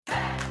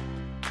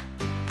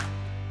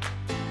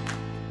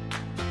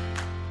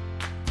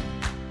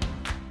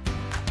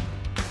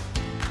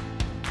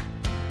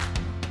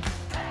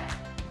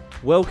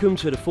Welcome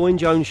to the Foyne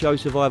Jones Show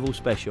Survival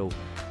Special.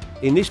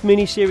 In this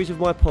mini-series of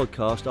my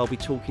podcast, I'll be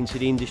talking to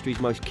the industry's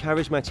most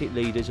charismatic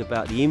leaders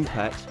about the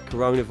impact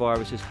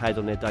coronavirus has had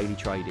on their daily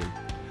trading.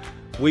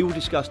 We will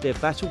discuss their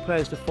battle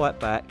plans to fight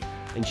back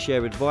and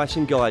share advice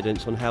and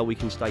guidance on how we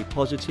can stay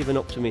positive and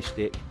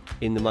optimistic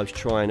in the most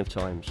trying of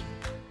times.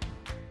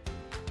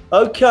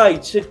 Okay,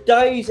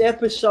 today's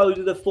episode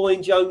of the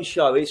Foyne Jones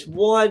Show. It's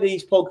why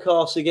these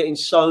podcasts are getting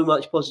so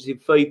much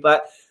positive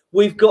feedback.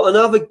 We've got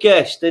another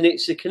guest, and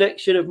it's a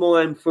connection of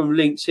mine from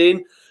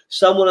LinkedIn,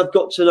 someone I've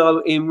got to know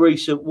in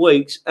recent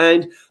weeks.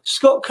 And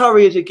Scott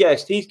Currie is a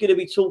guest. He's going to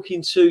be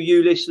talking to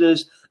you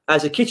listeners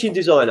as a kitchen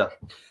designer.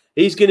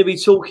 He's going to be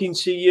talking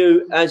to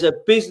you as a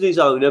business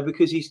owner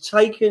because he's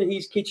taken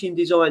his kitchen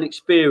design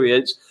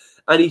experience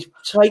and he's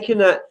taken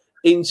that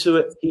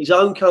into his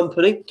own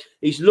company.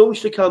 He's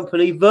launched a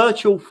company,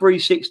 Virtual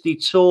 360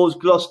 Tours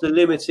Gloucester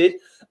Limited,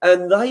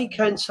 and they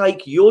can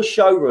take your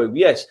showroom,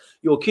 yes,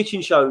 your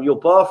kitchen showroom, your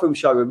bathroom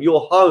showroom,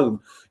 your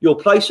home, your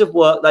place of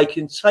work. They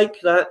can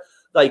take that,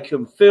 they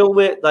can film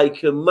it, they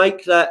can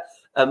make that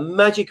a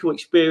magical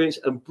experience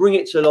and bring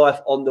it to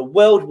life on the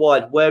World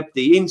Wide Web,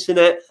 the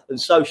internet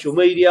and social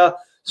media.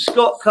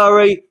 Scott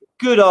Currie,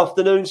 good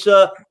afternoon,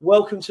 sir.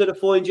 Welcome to the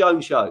Foyne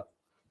Jones Show.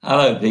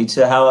 Hello,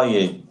 Peter. How are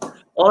you?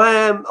 I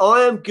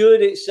am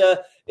good.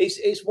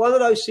 It's one of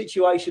those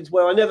situations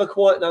where I never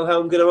quite know how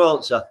I'm going to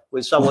answer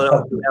when someone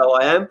asks me how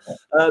I am.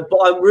 But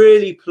I'm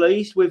really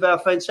pleased with our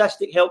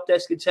fantastic help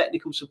desk and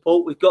technical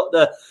support. We've got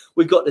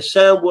the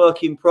sound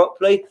working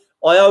properly.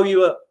 I owe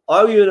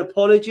you an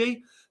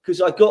apology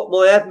because I got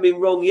my admin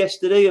wrong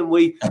yesterday, and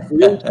we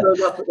all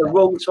turned up at the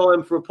wrong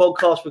time for a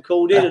podcast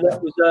recording, and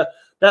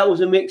that was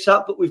a mix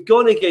up. But we've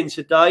gone again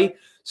today.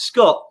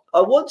 Scott,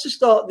 I want to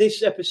start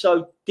this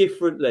episode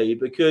differently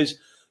because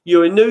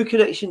you're a new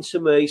connection to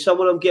me,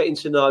 someone I'm getting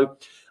to know.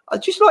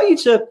 I'd just like you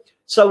to,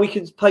 so we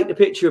can paint the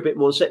picture a bit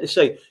more and set the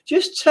scene,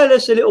 just tell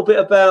us a little bit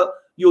about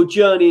your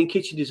journey in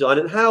kitchen design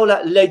and how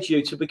that led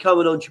you to become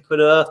an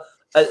entrepreneur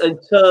and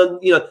turn,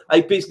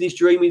 a business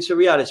dream into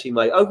reality,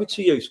 mate. Over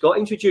to you, Scott.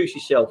 Introduce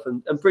yourself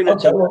and bring that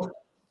to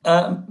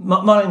life.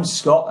 My name's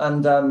Scott,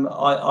 and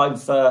I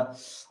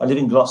live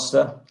in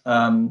Gloucester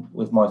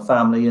with my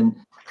family, and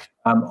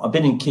I've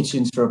been in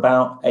kitchens for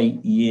about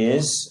 8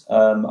 years.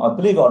 I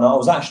believe it or not, I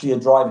was actually a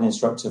driving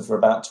instructor for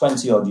about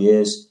 20 odd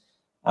years.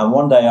 And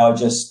one day I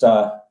just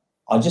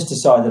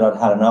decided I'd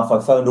had enough. I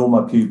phoned all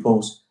my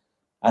pupils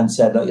and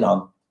said, I've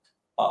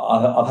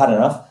had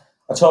enough.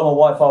 I told my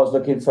wife I was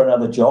looking for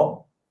another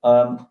job.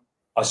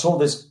 I saw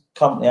this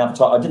company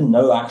advertised. I didn't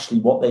know actually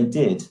what they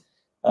did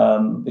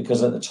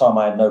because at the time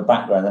I had no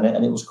background in it,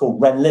 and it was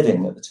called Ren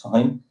Living at the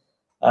time.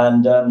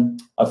 And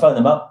I phoned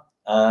them up.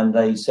 And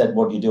they said,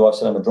 what do you do? I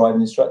said, I'm a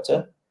driving instructor.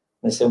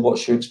 And they said,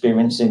 what's your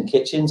experience in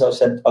kitchens? I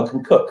said, I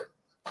can cook.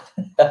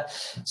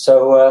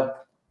 So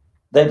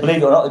they,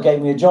 believe it or not, they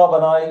gave me a job,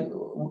 and I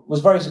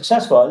was very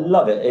successful. I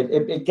love it.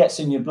 It gets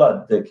in your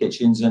blood, the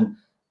kitchens. And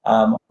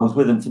I was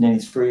with them for nearly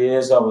 3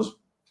 years. I was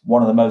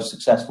one of the most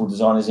successful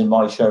designers in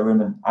my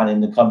showroom and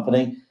in the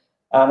company.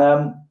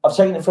 And I've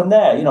taken it from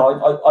there.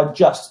 I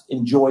just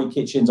enjoy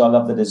kitchens. I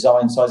love the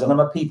design size, and I'm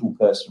a people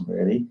person,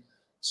 really.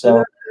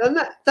 So and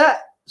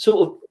that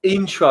sort of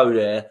intro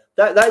there,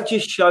 that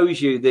just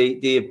shows you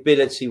the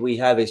ability we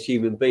have as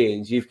human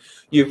beings.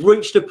 You've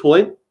reached a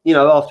point,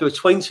 after a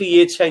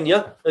 20-year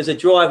tenure as a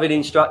driving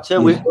instructor,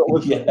 with all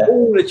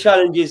the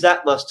challenges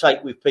that must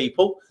take with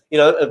people,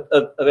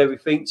 of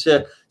everything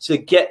to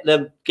get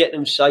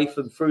them safe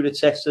and through the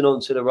tests and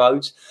onto the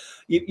roads.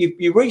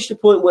 You've reached a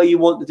point where you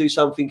want to do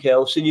something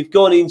else, and you've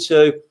gone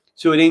into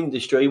an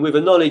industry with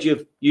a knowledge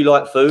of you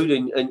like food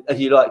and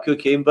you like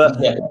cooking,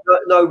 but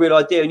no real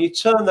idea. And you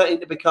turn that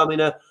into becoming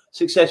a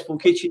successful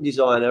kitchen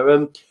designer.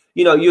 And,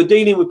 you're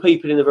dealing with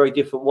people in a very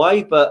different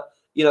way. But,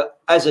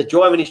 as a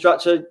driving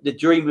instructor, the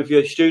dream of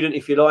your student,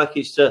 if you like,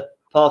 is to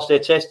pass their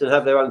test and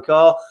have their own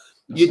car.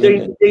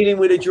 You're dealing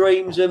with the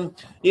dreams and,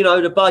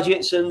 the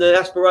budgets and the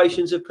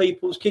aspirations of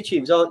people's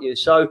kitchens, aren't you?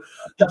 So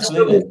that's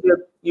something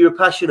you're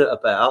passionate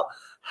about.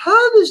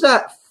 How does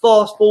that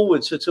fast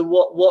forward to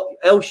what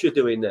else you're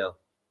doing now?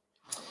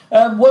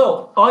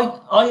 Well,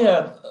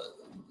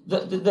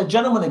 the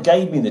gentleman that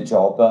gave me the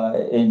job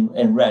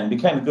in Wren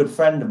became a good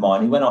friend of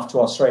mine. He went off to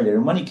Australia,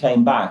 and when he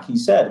came back, he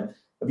said,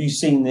 have you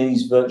seen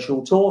these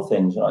virtual tour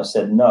things? And I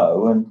said,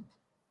 no. And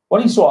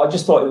when he saw it, I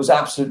just thought it was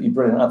absolutely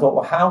brilliant. I thought,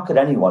 well, how could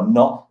anyone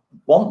not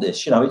want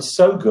this? It's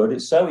so good.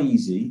 It's so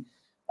easy.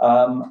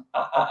 And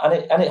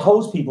it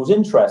holds people's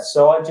interest.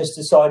 So I just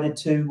decided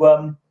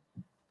to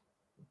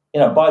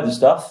buy the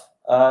stuff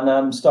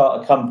and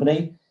start a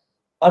company.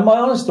 And my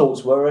honest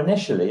thoughts were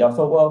initially, I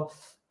thought, well,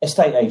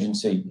 estate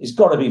agency, it's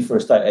got to be for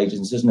estate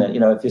agents, isn't it?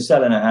 If you're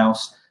selling a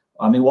house,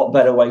 what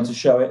better way to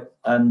show it?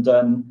 And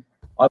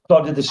I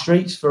plodded the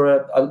streets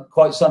for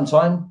quite some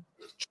time,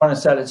 trying to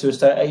sell it to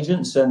estate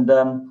agents. And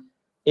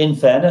in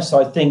fairness,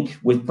 I think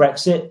with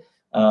Brexit,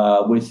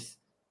 with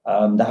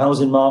the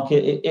housing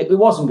market, it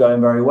wasn't going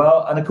very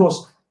well. And of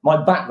course,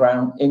 my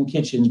background in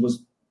kitchens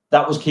was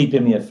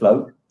keeping me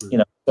afloat.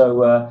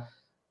 So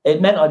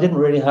it meant I didn't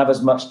really have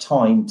as much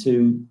time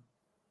to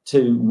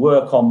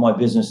work on my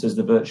business as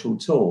the virtual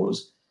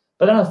tours.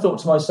 But then I thought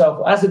to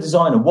myself, as a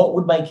designer, what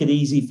would make it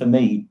easy for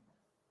me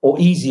or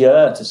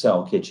easier to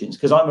sell kitchens?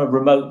 Because I'm a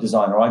remote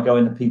designer. I go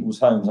into people's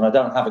homes and I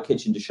don't have a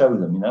kitchen to show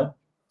them, you know.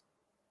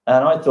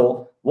 And I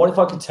thought, what if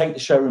I could take the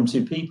showroom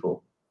to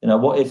people? You know,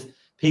 what if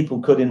people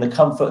could, in the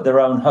comfort of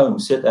their own home,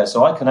 sit there?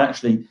 So I can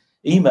actually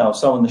email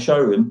someone the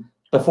showroom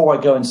before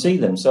I go and see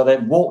them. So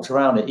they've walked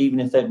around it, even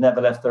if they've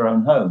never left their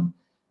own home.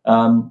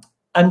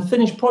 And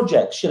finish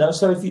projects, you know.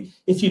 So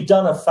if you've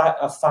done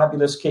a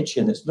fabulous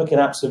kitchen that's looking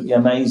absolutely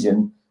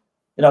amazing,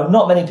 you know,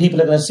 not many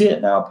people are going to see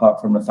it now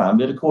apart from the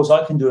family. But of course,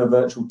 I can do a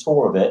virtual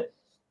tour of it,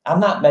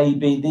 and that may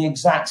be the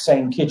exact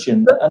same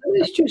kitchen.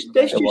 Let's just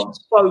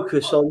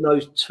focus on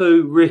those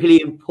two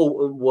really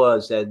important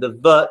words there: the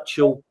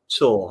virtual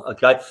tour.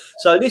 Okay,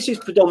 so this is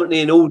predominantly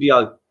an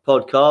audio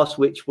podcast,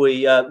 which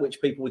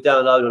people will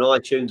download on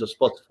iTunes or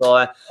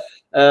Spotify.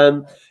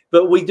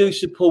 But we do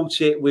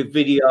support it with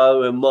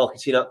video and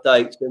marketing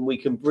updates, and we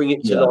can bring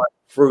it to life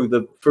through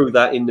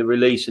that in the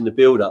release and the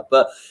build up.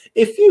 But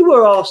if you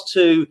were asked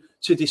to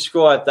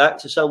describe that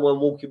to someone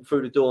walking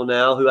through the door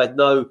now who had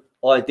no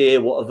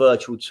idea what a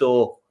virtual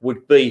tour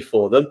would be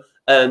for them,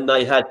 and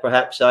they had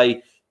perhaps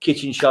a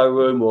kitchen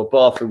showroom or a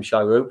bathroom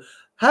showroom,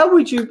 how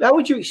would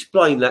you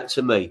explain that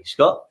to me,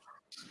 Scott?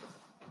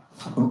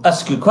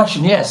 That's a good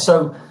question. Yes.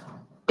 So,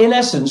 in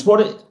essence, what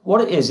it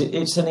is,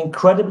 it's an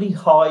incredibly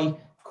high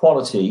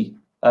quality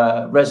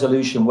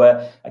resolution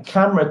where a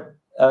camera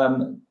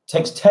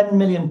takes 10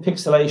 million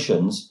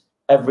pixelations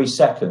every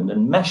second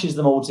and meshes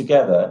them all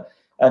together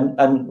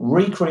and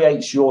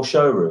recreates your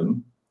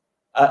showroom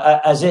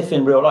as if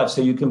in real life.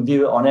 So you can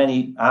view it on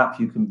any app,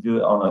 you can view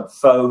it on a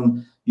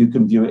phone, you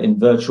can view it in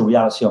virtual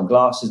reality on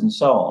glasses and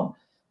so on.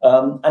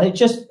 And it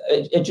just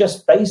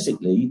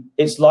basically,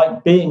 it's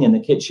like being in the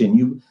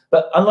kitchen.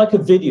 But unlike a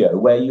video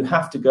where you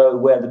have to go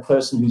where the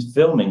person who's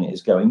filming it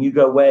is going, you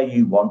go where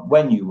you want,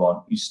 when you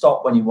want, you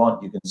stop when you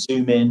want, you can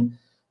zoom in,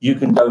 you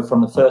can go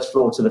from the first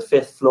floor to the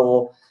fifth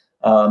floor,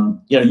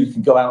 you know, you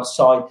can go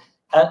outside.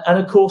 And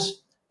of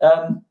course,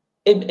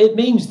 it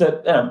means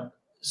that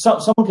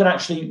someone can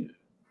actually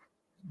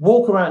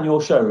walk around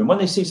your showroom. When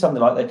they see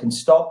something like, they can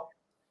stop,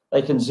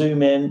 they can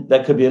zoom in.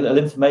 There could be an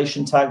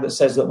information tag that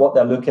says that what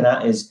they're looking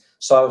at is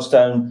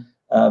silestone,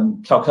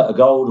 Calcutta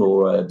gold,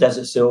 or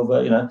desert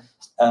silver, you know,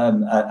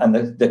 and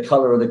the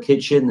color of the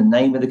kitchen, the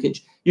name of the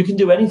kitchen. You can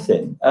do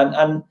anything,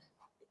 and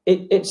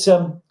it's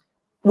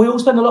we all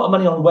spend a lot of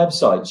money on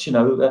websites, you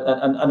know,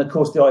 and of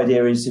course the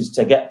idea is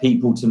to get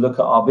people to look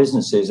at our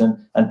businesses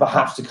and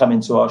perhaps to come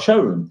into our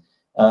showroom.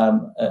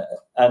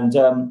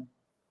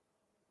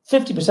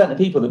 50% of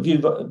people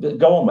that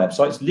go on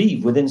websites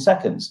leave within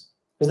seconds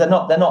because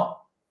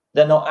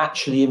they're not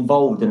actually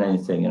involved in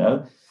anything, you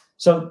know.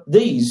 So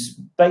these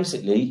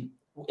basically,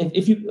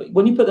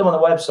 when you put them on a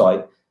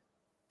website,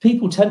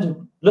 people tend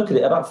to look at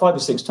it about 5 or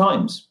 6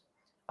 times,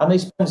 and they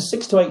spend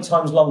 6 to 8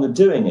 times longer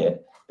doing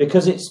it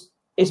because it's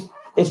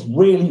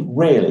really,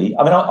 really.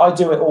 I mean, I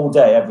do it all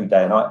day, every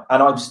day, and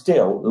I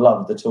still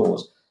love the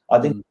tours. I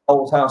think the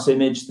old house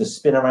image, the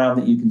spin around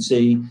that you can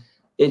see,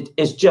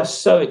 it's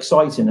just so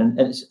exciting,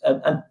 and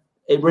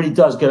it really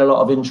does get a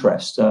lot of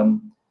interest.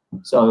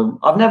 So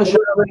I've never.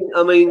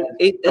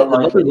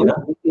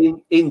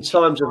 In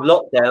times of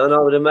lockdown,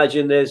 I would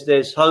imagine there's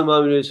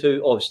homeowners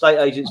or estate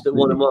agents that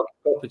want to market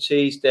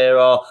properties. There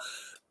are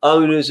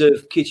owners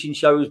of kitchen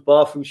showrooms,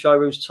 bathroom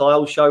showrooms,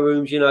 tile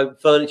showrooms, you know,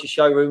 furniture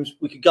showrooms.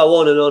 We could go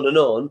on and on and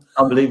on.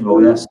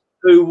 Unbelievable, yes.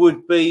 Who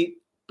would be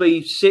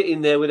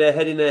sitting there with their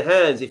head in their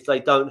hands if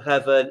they don't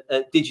have a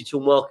digital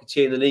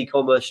marketing and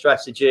e-commerce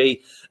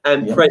strategy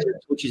and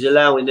presence, which is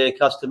allowing their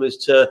customers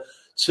to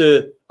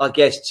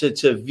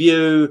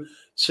view,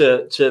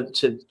 to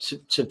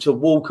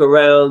walk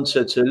around,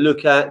 to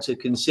look at, to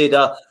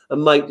consider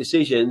and make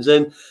decisions.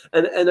 And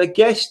I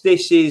guess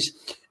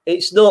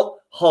it's not,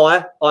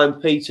 hi,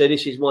 I'm Peter,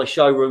 this is my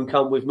showroom,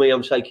 come with me,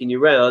 I'm taking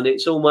you around.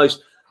 It's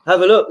almost,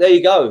 have a look, there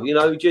you go, you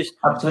know, just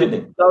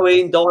absolutely go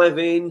in, dive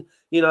in,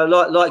 you know,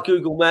 like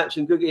Google Maps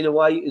and Google in a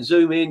way, you can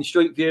zoom in,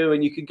 Street View,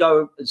 and you can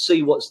go and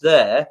see what's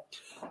there.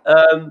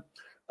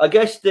 I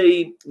guess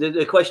the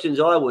questions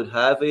I would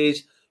have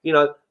is, you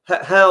know,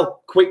 how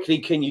quickly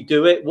can you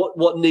do it?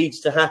 What needs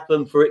to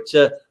happen for it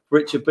to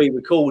be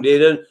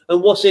recorded,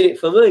 and what's in it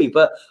for me?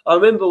 But I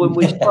remember when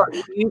we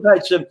started,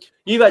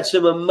 you've had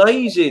some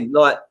amazing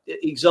like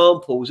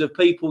examples of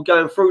people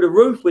going through the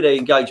roof with their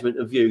engagement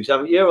and views,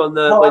 haven't you?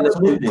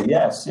 Absolutely,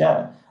 yes,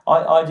 yeah.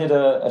 I did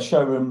a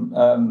showroom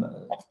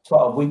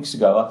 12 weeks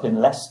ago up in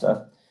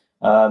Leicester,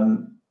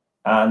 and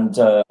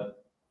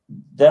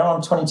they're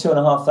on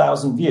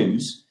 22,500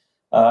 views.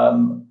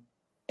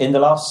 In the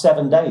last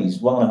 7 days,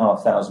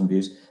 1,500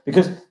 views.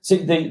 Because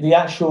see, the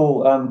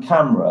actual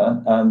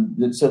camera,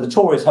 so the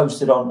tour is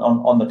hosted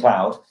on the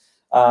cloud,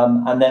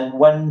 and then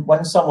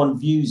when someone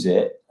views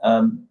it,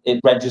 it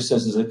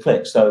registers as a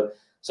click. So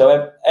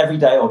every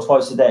day or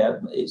twice a day,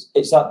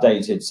 it's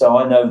updated. So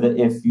I know that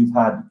if you've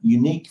had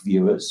unique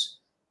viewers,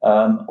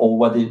 or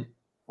whether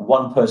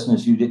one person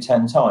has viewed it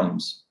 10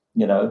 times,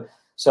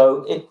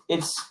 So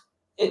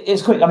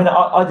it's quick. I mean,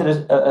 I did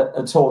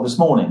a tour this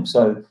morning.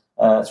 So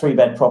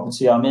 3-bed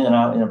property. I'm in and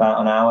out in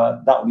about an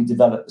hour. That will be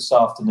developed this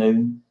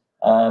afternoon.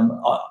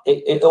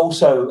 It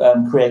also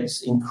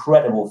creates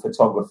incredible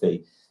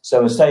photography.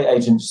 So estate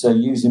agents are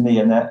using me,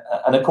 and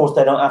of course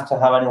they don't have to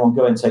have anyone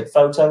go and take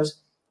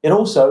photos. It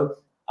also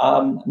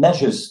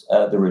measures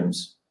the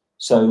rooms.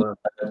 So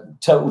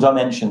total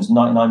dimensions,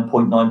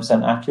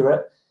 99.9%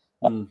 accurate.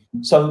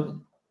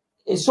 So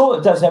it sort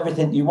of does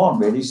everything you want,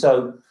 really.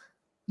 So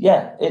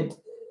yeah,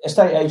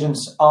 estate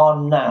agents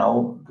are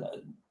now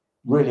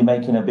really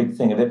making a big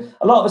thing of it.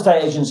 A lot of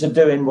estate agents are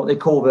doing what they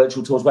call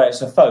virtual tours, where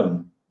it's a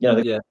phone.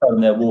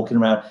 Phone, they're walking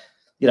around.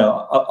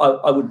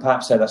 I would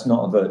perhaps say that's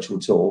not a virtual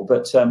tour,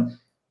 but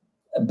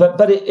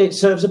it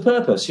serves a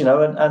purpose,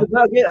 And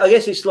I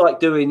guess it's like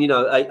doing,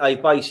 a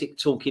basic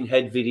talking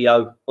head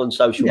video on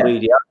social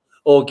media,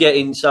 or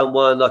getting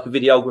someone like a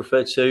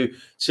videographer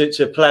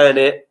to plan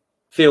it,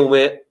 film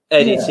it,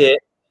 edit it,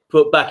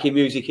 put backing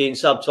music in,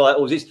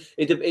 subtitles.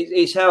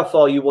 It's how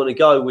far you want to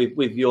go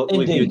with your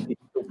digital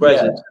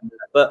presence.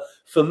 But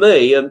for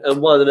me, and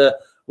one of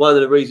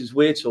the reasons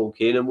we're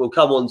talking, and we'll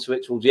come on to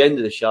it towards the end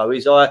of the show,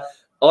 is I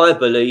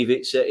believe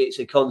it's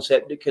a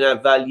concept that can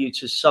add value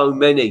to so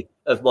many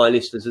of my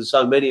listeners and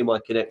so many of my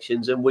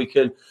connections, and we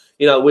can,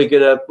 we're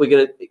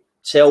gonna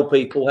tell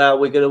people how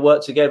we're going to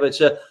work together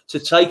to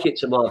take it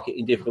to market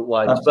in different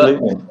ways.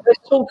 Absolutely. But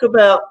let's talk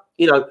about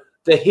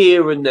the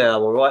here and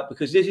now, all right?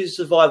 Because this is a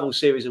survival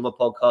series of my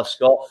podcast,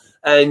 Scott,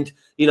 and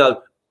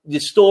the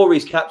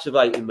story's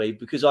captivating me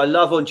because I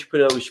love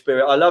entrepreneurial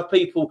spirit. I love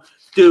people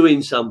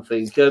doing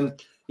something.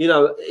 In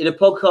a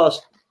podcast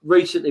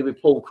recently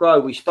with Paul Crowe,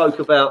 we spoke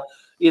about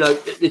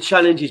the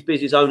challenges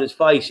business owners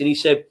face, and he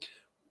said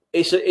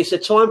it's a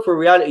time for a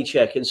reality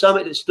check. And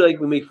something that stayed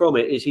with me from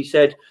it is he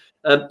said,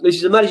 this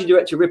is the managing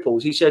director of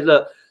Ripples. He said,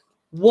 look,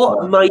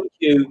 what made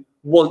you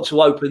want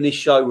to open this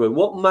showroom?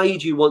 What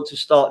made you want to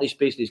start this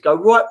business? Go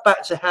right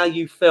back to how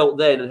you felt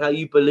then and how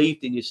you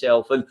believed in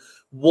yourself and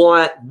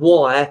why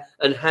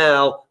and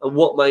how and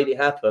what made it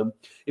happen.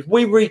 If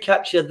we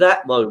recapture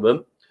that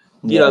moment,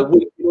 we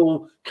can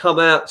all come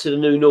out to the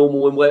new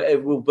normal and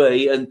wherever we'll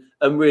be and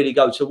really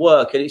go to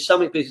work. And it's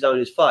something business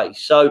owners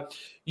face. So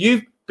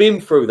you've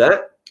been through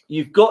that.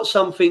 You've got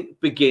something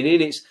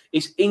beginning.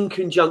 It's in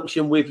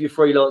conjunction with your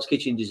freelance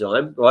kitchen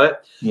design, right?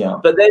 Yeah.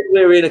 But then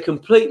we're in a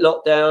complete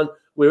lockdown.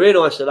 We're in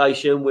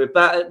isolation. We're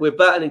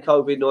battling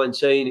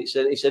COVID-19.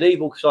 It's an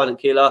evil silent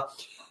killer.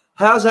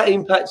 How's that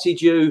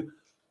impacted you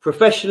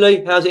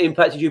professionally? How's it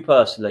impacted you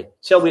personally?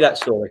 Tell me that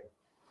story.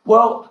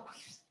 Well,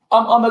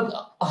 I'm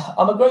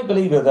a great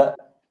believer that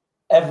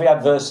every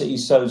adversity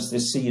sows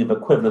this seed of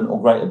equivalent or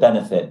greater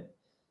benefit.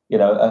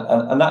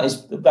 And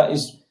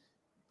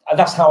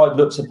that's how I've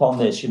looked upon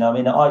this.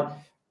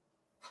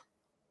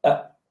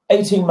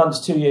 18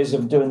 months, 2 years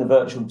of doing the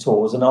virtual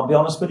tours, and I'll be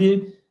honest with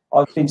you,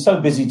 I've been so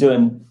busy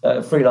doing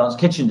freelance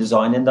kitchen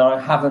designing that I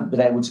haven't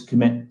been able to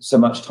commit so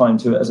much time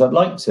to it as I'd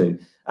like to.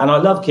 And I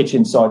love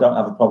kitchens, so I don't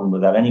have a problem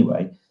with that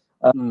anyway.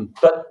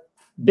 But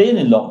being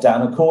in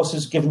lockdown, of course,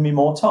 has given me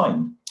more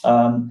time.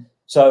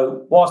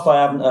 So whilst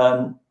I haven't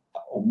earned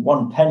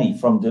one penny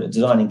from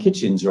designing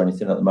kitchens or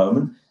anything at the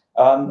moment,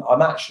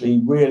 I'm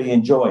actually really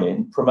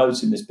enjoying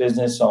promoting this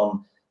business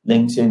on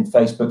LinkedIn,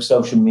 Facebook,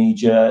 social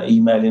media,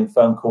 emailing,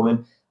 phone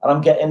calling, and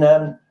I'm getting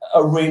a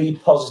really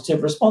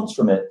positive response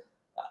from it.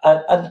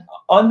 And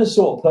I'm the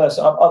sort of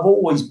person, I've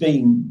always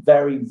been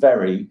very,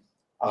 very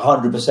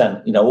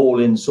 100%, all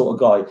in sort of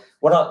guy.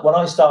 When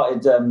I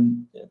started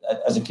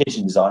as a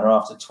kitchen designer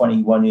after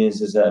 21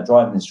 years as a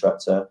driving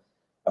instructor,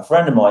 a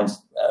friend of mine,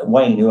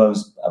 Wayne, who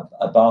owns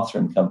a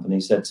bathroom company,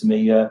 said to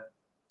me,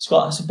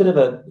 Scott, it's a bit of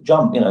a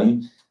jump,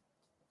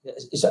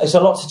 it's a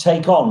lot to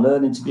take on,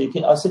 learning to be a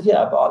kid. I said,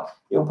 yeah, but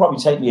it'll probably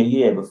take me a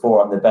year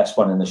before I'm the best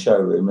one in the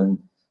showroom and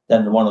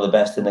then one of the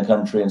best in the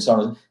country and so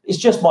on. It's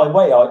just my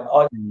way.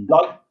 I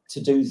like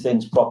to do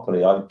things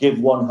properly. I give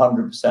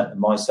 100% of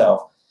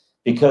myself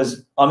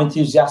because I'm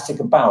enthusiastic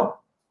about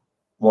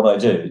what I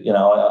do.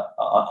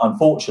 I'm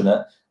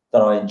fortunate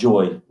that I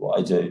enjoy what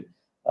I do.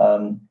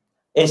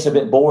 It's a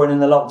bit boring in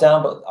the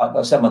lockdown, but like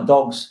I said, my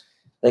dogs,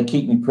 they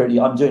keep me pretty.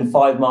 I'm doing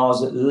 5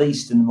 miles at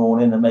least in the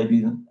morning and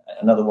maybe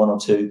another 1 or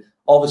 2.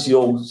 Obviously,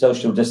 all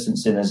social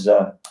distancing is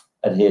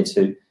adhered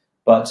to.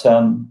 But,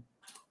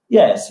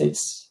 yes,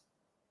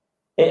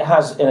 it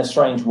has, in a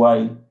strange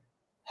way,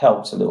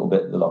 helped a little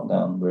bit, the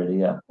lockdown, really,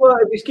 yeah. Well,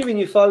 if it's giving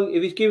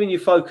you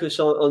focus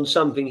on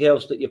something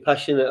else that you're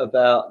passionate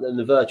about than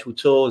the virtual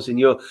tours, and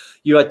you're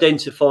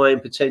identifying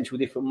potential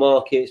different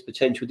markets,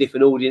 potential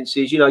different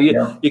audiences. You're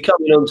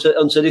coming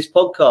onto this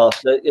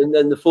podcast,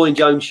 and the Foyne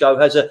Jones show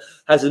has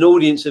an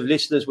audience of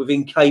listeners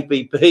within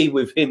KBB,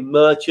 within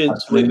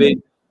merchants, Absolutely.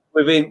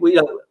 within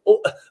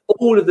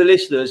all of the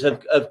listeners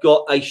have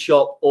got a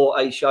shop or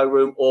a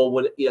showroom,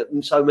 or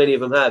so many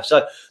of them have.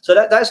 So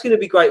that's going to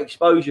be great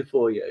exposure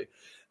for you.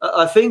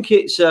 I think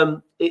it's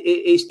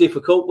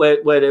difficult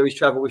where there is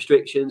travel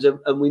restrictions,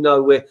 and we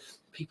know where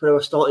people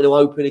are starting to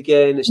open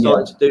again. They're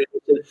starting to do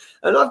it,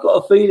 and I've got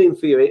a feeling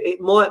for you. It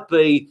might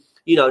be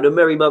the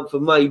merry month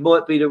of May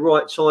might be the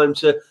right time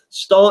to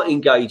start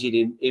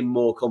engaging in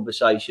more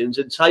conversations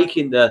and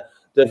taking the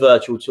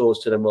virtual tours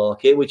to the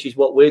market, which is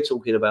what we're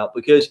talking about,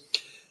 because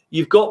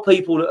you've got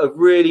people that have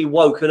really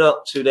woken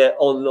up to their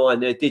online,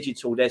 their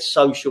digital, their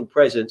social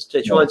presence.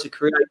 They're trying to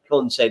create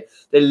content.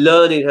 They're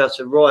learning how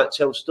to write,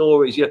 tell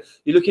stories. You're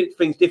looking at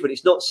things different.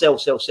 It's not sell.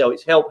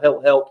 It's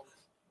help,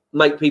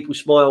 make people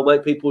smile,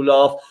 make people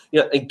laugh,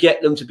 and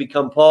get them to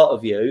become part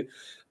of you.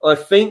 I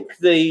think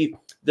the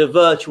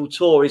virtual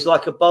tour is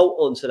like a bolt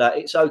onto that.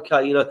 It's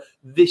okay,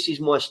 this is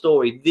my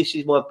story, this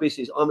is my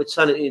business, I'm a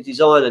talented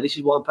designer, this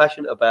is what I'm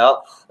passionate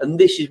about, and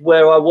this is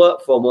where I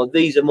work from, or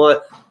these are my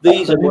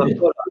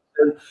products,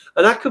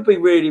 and that could be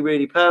really,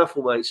 really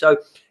powerful, mate. So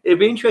it'd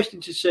be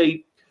interesting to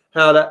see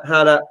how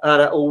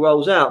that all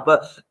rolls out.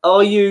 But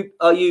are you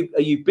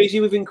busy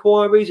with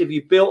inquiries? Have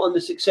you built on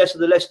the success of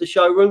the Leicester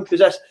showroom? Because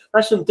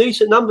that's some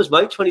decent numbers,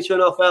 mate.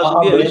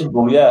 22,500 views.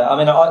 Unbelievable, yeah. I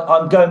mean,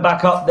 I'm going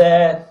back up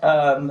there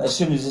as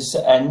soon as this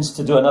ends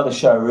to do another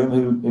showroom.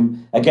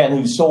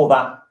 Who saw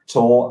that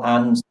tour,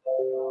 and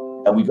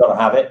we've got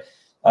to have it.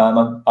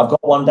 I've got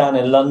one down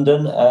in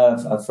London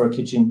for a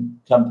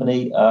kitchen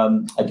company.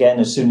 Again,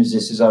 as soon as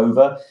this is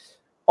over.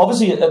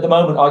 Obviously, at the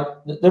moment,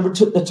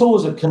 the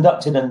tours are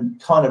conducted in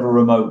kind of a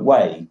remote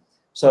way,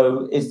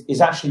 so it's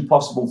actually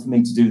possible for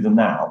me to do them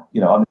now.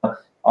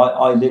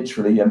 I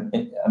literally am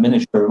in a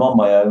showroom on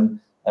my own,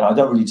 and I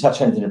don't really touch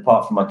anything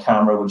apart from my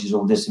camera, which is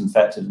all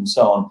disinfected and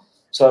so on.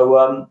 So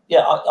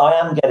I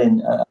am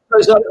getting.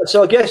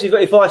 So I guess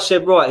if I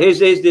said, right, here's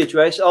the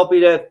address, I'll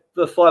be there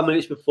for 5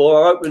 minutes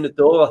before. I'll open the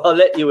door, I'll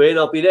let you in,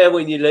 I'll be there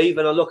when you leave,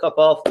 and I'll look up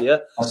after you.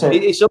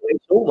 It's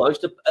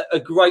almost a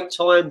great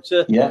time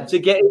to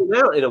get in and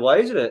out in a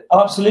way, isn't it?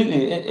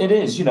 Absolutely, it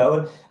is.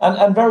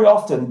 And very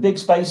often big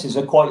spaces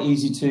are quite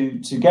easy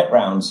to get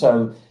round.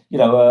 So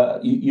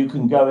you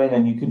can go in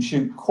and you can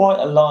shoot quite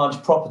a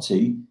large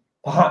property,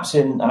 perhaps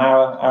in an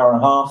hour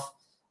and a half,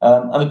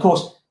 and of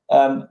course.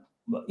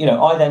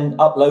 I then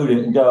upload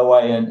it and go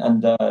away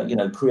and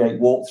create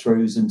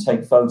walkthroughs and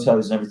take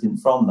photos and everything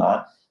from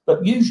that.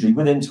 But usually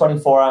within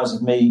 24 hours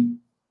of me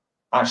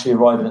actually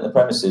arriving at the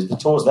premises, the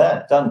tour's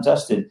there, done,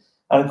 dusted.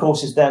 And of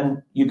course, it's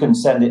then you can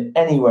send it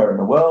anywhere in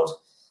the world.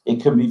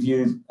 It can be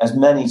viewed as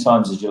many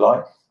times as you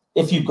like.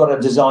 If you've got a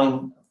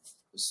design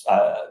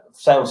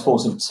sales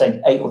force of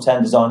say 8 or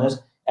 10 designers,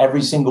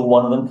 every single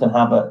one of them can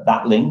have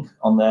that link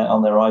on their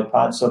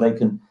iPad, so they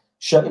can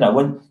show.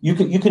 When you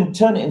can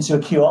turn it into a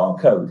QR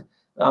code.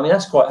 I mean,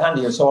 that's quite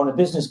handy. So on a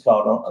business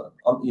card,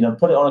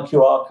 put it on a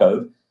QR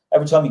code.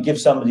 Every time you give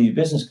somebody your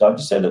business card,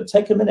 just say, look,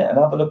 take a minute and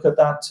have a look at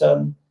that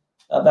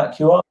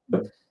QR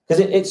code.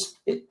 Because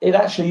it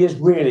actually is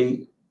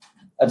really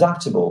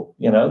adaptable,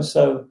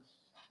 So,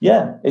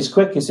 yeah, it's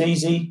quick, it's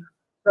easy.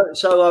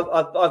 So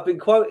I've been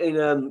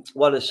quoting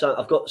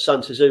I've got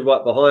Sun Tzu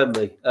right behind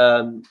me.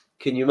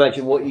 Can you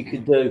imagine what you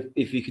could do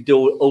if you could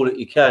do all that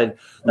you can?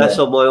 That's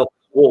on my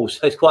wall,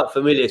 so it's quite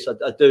familiar. So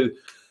I do.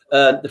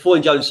 The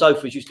Foyne Jones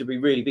sofas used to be a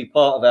really big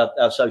part of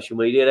our social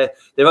media.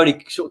 They're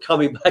only sort of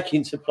coming back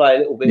into play a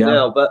little bit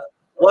now. But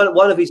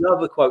one of his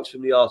other quotes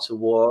from The Art of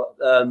War,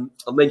 I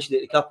mentioned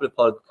it in a couple of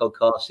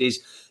podcasts,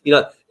 is,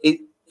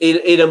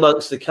 in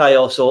amongst the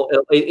chaos, or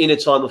in a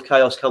time of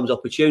chaos comes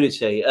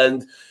opportunity.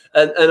 And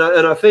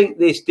I think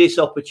this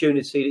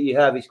opportunity that you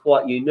have is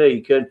quite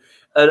unique. And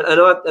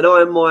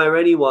I admire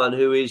anyone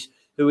who is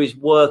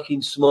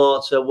working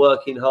smarter,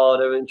 working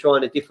harder, and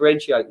trying to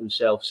differentiate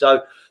themselves.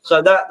 So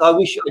that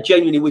I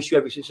genuinely wish you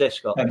every success,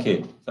 Scott. Thank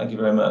you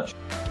very much.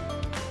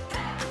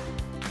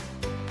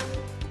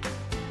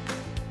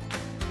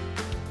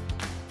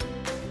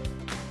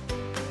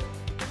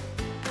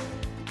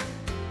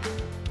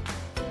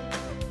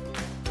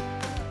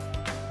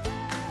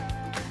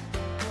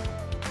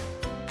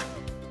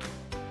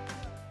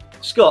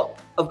 Scott,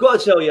 I've got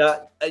to tell you,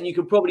 and you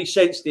can probably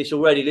sense this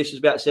already, listeners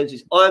about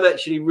senses, I'm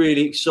actually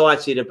really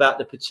excited about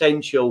the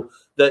potential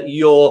that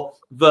your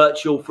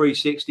virtual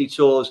 360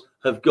 tours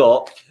have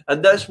got.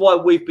 And that's why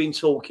we've been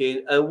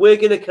talking, and we're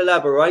going to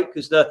collaborate,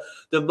 because the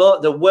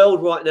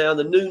world right now,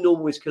 the new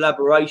normal is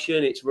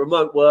collaboration. It's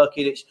remote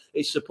working.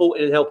 It's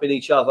supporting and helping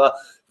each other.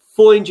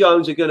 Foyne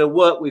Jones are going to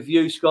work with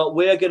you, Scott.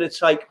 We're going to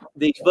take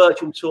these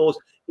virtual tours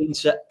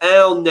into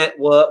our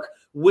network.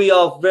 We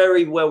are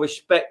very well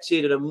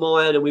respected and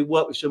admired, and we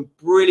work with some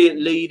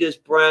brilliant leaders,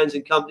 brands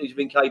and companies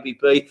within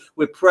KBB.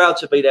 We're proud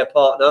to be their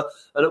partner,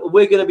 and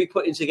we're going to be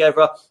putting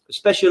together a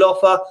special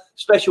offer,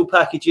 special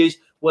packages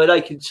where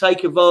they can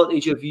take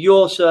advantage of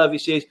your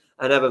services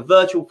and have a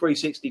virtual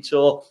 360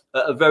 tour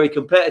at a very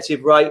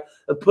competitive rate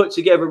and put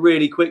together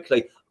really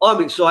quickly.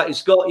 I'm excited,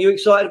 Scott. Are you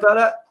excited about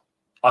that?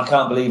 I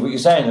can't believe what you're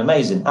saying.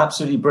 Amazing.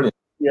 Absolutely brilliant.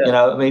 Yeah.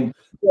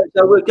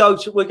 So we'll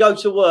go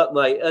to work,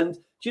 mate. And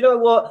do you know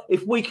what?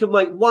 If we can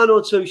make 1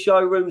 or 2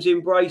 showrooms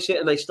embrace it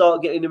and they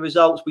start getting the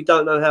results, we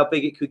don't know how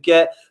big it could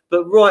get.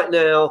 But right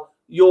now,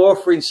 you're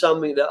offering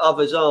something that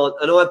others aren't.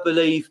 And I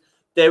believe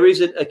there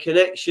isn't a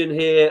connection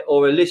here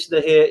or a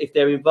listener here if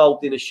they're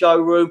involved in a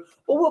showroom.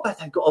 Or what about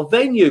they've got a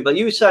venue? But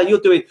you were saying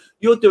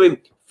you're doing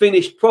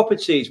finished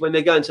properties when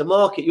they're going to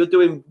market. You're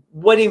doing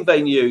wedding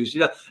venues,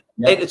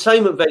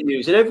 entertainment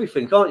venues and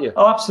everything, can't you?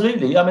 Oh,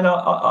 absolutely. I mean,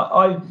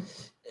 I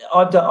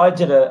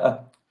did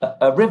a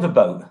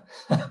riverboat,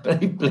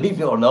 believe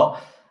it or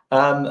not.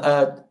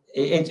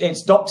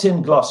 It's docked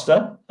in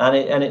Gloucester,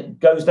 and it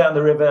goes down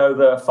the river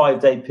over a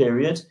 5-day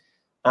period.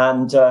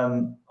 And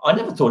I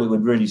never thought it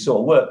would really sort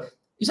of work.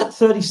 It's at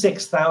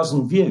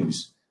 36,000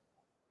 views.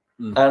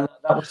 And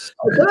that was.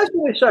 So that's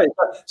what we're saying.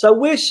 So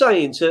we're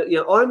saying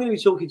I'm going to be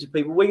talking to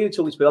people. We're going to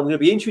talk to people. I'm going to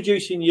be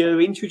introducing you,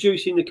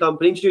 introducing the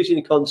company, introducing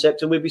the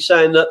concept, and we'll be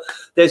saying that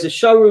there's a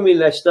showroom in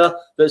Leicester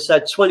that's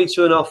had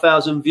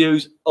 22,500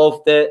 views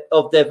of their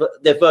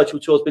virtual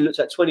tours. Been looked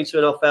at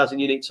 22,500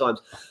 unique times.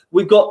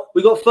 We've got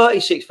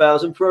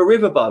 36,000 for a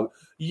riverboat.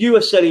 You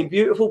are selling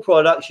beautiful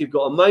products. You've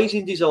got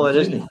amazing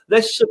designers. Really?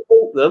 Let's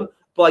support them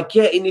by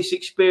getting this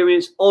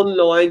experience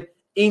online,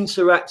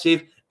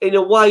 interactive, in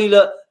a way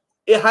that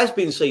it has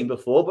been seen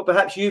before, but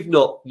perhaps you've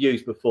not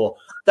used before.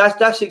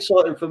 That's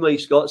exciting for me,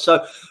 Scott.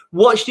 So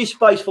watch this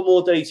space for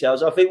more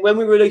details. I think when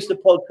we release the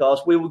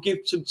podcast, we will give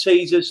some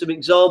teasers, some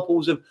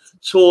examples of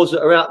tours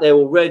that are out there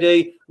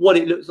already, what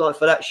it looks like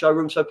for that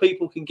showroom, so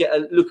people can get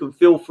a look and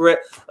feel for it.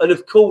 And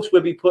of course,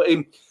 we'll be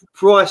putting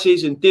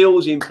prices and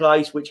deals in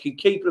place which can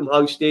keep them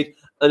hosted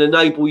and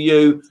enable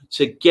you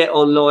to get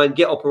online,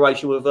 get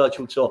operational with a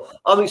virtual tour.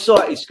 I'm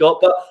excited, Scott,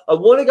 but I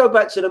want to go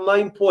back to the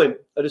main point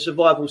of the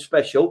survival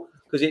special,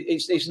 because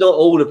it's not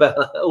all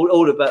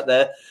about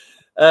there.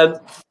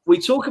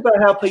 We talk about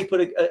how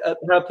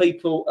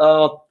people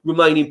are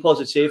remaining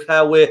positive,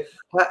 how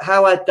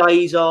our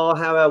days are,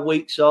 how our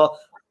weeks are.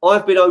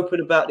 I've been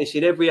open about this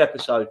in every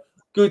episode.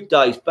 Good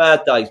days,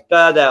 bad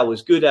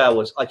hours, good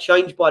hours. I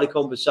change by the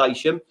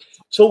conversation.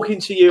 Talking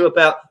to you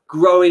about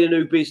growing a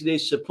new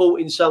business,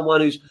 supporting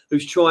someone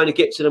who's trying to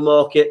get to the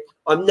market.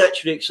 I'm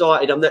naturally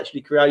excited. I'm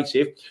naturally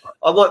creative.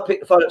 I might pick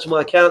the phone up to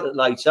my accountant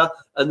later,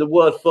 and the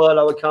word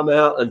furlough will come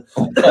out, and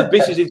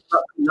business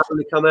interruption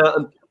will come out,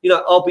 and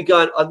I'll be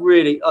going.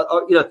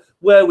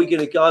 Where are we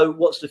going to go?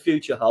 What's the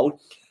future hold?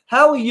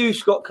 How are you,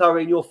 Scott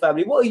Currie, and your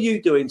family? What are you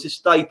doing to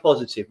stay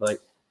positive, mate?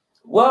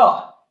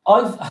 Well,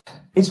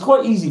 it's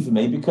quite easy for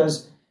me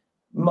because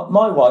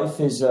my wife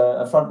is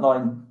a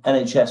frontline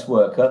NHS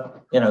worker,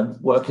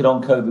 working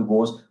on COVID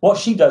wards. What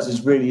she does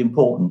is really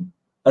important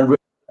and really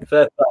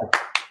fair play.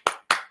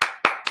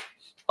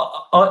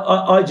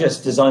 I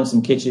just design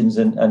some kitchens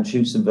and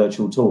shoot some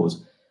virtual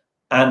tours,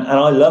 and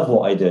I love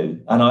what I do,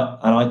 and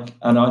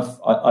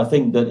I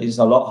think that it's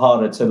a lot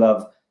harder to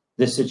love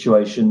this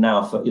situation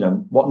now. For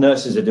what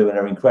nurses are doing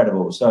are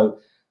incredible. So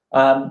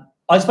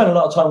I spend a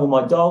lot of time with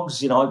my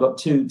dogs. I've got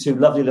two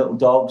lovely little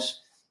dogs,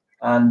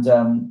 and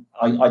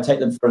I take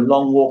them for a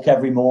long walk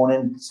every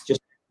morning. It's just.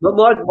 But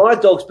my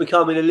dog's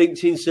becoming a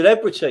LinkedIn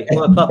celebrity.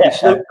 My puppy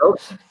Snoop Dogg,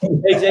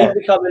 he's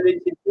becoming a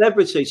LinkedIn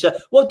celebrity. So,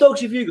 what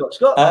dogs have you got,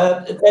 Scott?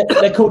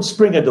 They're called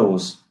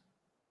Springadors.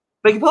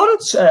 Beg your pardon?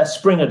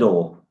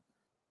 Springador.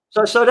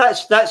 So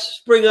that's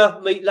Springer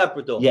meet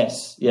Labrador.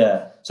 Yes,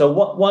 yeah. So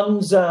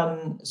one's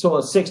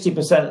sort of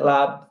 60%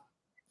 Lab,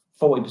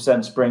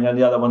 40% Springer, and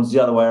the other one's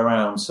the other way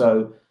around.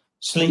 So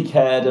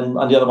sleek-haired, and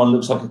the other one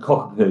looks like a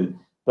cockapoo.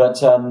 But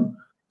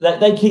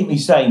they keep me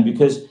sane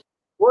because.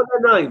 What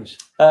are their names?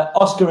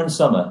 Oscar and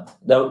Summer.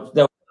 They'll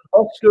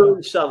Oscar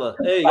and Summer.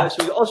 There you go. So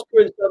we've got Oscar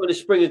and Summer, the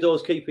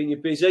Springadors keeping you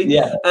busy.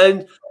 Yeah.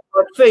 And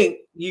I think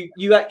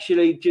you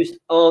actually just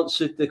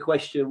answered the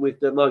question with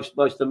the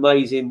most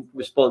amazing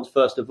response,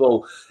 first of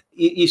all.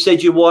 You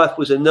said your wife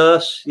was a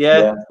nurse,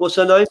 yeah? What's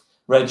her name?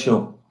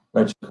 Rachel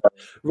is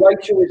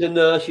a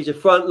nurse. She's a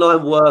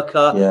frontline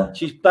worker. Yeah.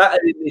 She's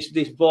battling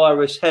this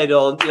virus head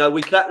on.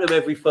 We clap them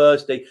every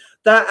Thursday.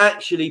 That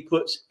actually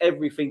puts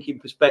everything in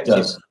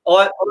perspective.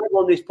 I'm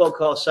on this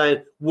podcast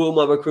saying, will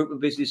my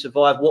recruitment business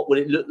survive? What will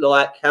it look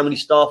like? How many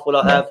staff will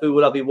I have? Who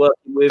will I be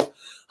working with?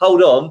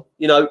 Hold on.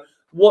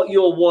 What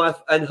your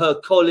wife and her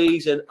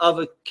colleagues and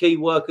other key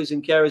workers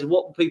and carers and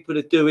what people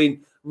are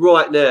doing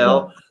right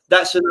now,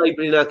 that's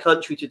enabling our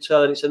country to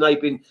turn. It's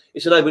enabling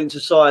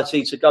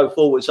society to go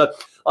forward. So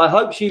I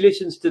hope she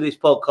listens to this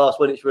podcast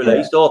when it's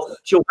released, or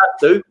she'll have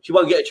to. She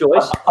won't get a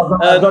choice.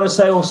 I've got to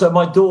say also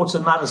my daughter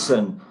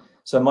Madison.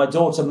 So my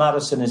daughter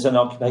Madison is an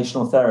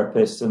occupational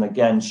therapist, and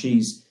again,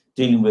 she's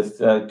dealing with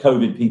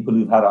COVID people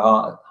who've had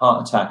a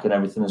heart attack and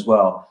everything as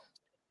well.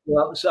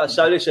 Well, so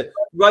listen,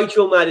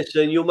 Rachel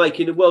Madison, you're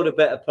making the world a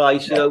better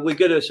place. We're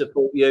going to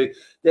support you.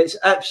 That's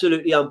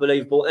absolutely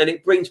unbelievable, and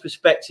it brings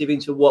perspective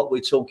into what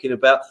we're talking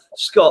about.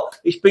 Scott,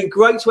 it's been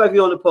great to have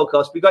you on the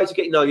podcast. It's been great to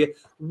get to know you.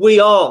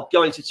 We are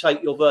going to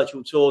take your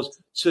virtual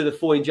tours to the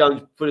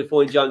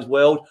Foyne Jones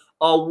world.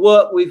 I'll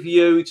work with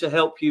you to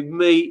help you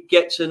meet,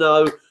 get to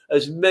know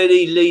as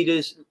many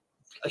leaders,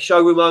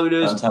 showroom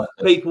owners,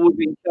 people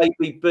within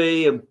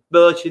KBB and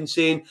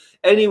merchanting,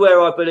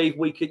 anywhere I believe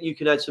you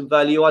can add some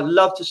value. I'd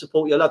love to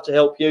support you. I'd love to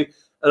help you,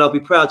 and I'll be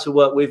proud to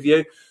work with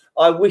you.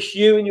 I wish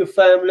you and your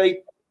family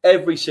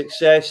every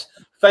success.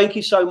 Thank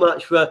you so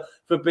much for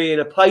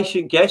being a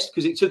patient guest,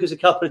 because it took us a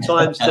couple of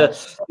times to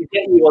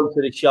get you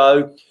onto the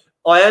show.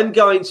 I am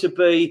going to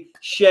be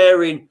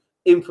sharing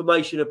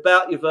information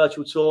about your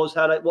virtual tours,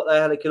 how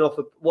they can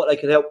offer, what they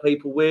can help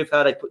people with,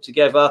 how they put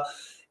together.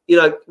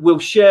 We'll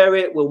share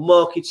it, we'll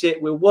market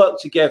it, we'll work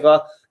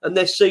together, and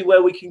let's see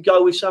where we can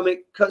go with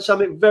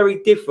something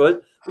very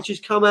different, which has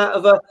come out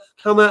of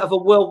a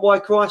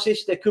worldwide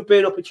crisis. There could be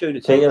an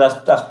opportunity. Yeah,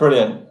 that's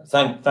brilliant.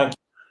 Thank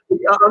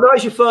you. I know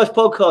it's your first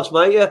podcast,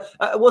 mate.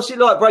 What's it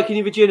like breaking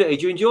your virginity?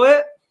 Do you enjoy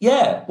it?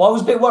 Yeah. Well, I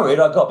was a bit worried.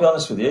 I've got to be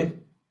honest with you.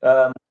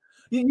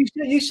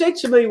 You said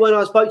to me when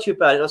I spoke to you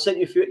about it, I sent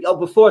you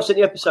before I sent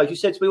the episode, you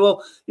said to me,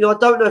 well, I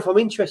don't know if I'm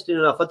interested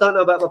enough. I don't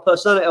know about my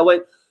personality. I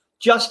went,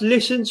 just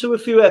listen to a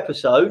few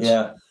episodes,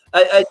 yeah,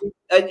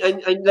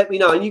 and let me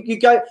know. And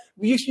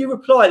you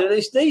replied, and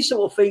it's these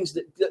sort of things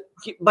that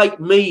make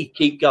me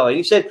keep going.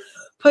 You said,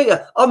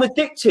 Peter, I'm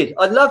addicted.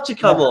 I'd love to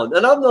come on.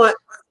 And I'm like,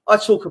 I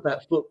talk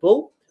about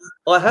football.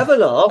 I have a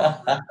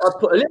laugh. I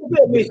put a little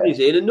bit of business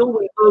in and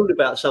normally moan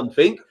about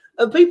something,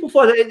 and people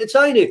find it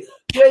entertaining.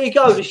 There you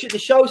go. The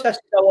shows has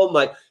to go on,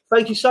 mate.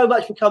 Thank you so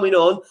much for coming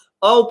on.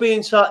 I'll be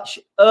in touch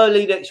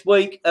early next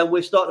week, and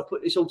we're starting to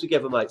put this all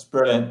together, mate. It's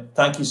brilliant.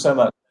 Thank you so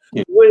much.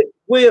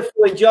 We're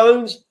Foyne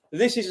Jones.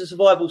 This is a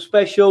survival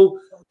special.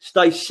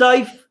 Stay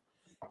safe,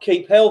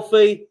 keep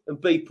healthy, and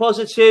be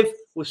positive.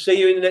 We'll see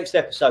you in the next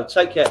episode.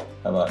 Take care.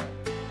 Bye-bye.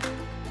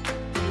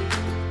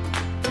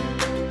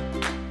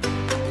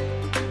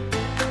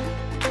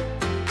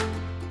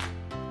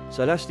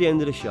 So that's the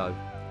end of the show.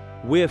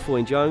 We're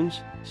Foyne Jones.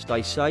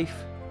 Stay safe,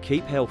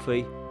 keep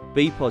healthy,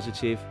 be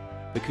positive,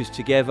 because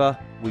together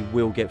we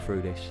will get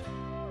through this.